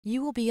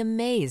You will be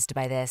amazed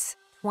by this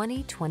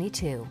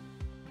 2022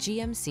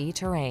 GMC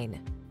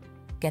Terrain.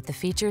 Get the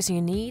features you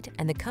need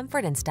and the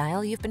comfort and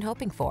style you've been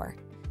hoping for.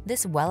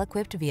 This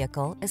well-equipped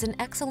vehicle is an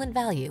excellent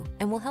value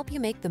and will help you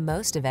make the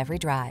most of every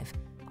drive.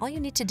 All you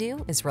need to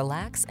do is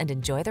relax and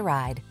enjoy the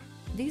ride.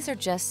 These are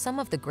just some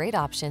of the great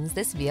options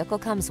this vehicle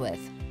comes with: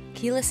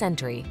 keyless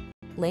entry,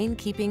 lane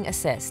keeping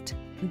assist,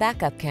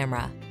 backup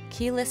camera,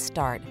 keyless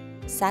start,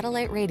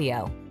 satellite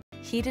radio,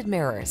 heated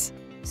mirrors,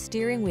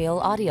 steering wheel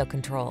audio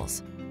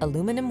controls,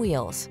 aluminum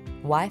wheels,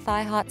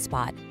 Wi-Fi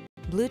hotspot,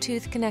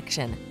 Bluetooth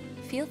connection.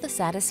 Feel the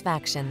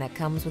satisfaction that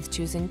comes with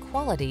choosing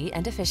quality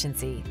and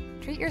efficiency.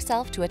 Treat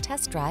yourself to a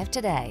test drive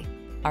today.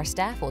 Our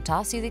staff will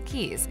toss you the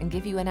keys and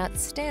give you an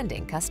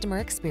outstanding customer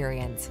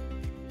experience.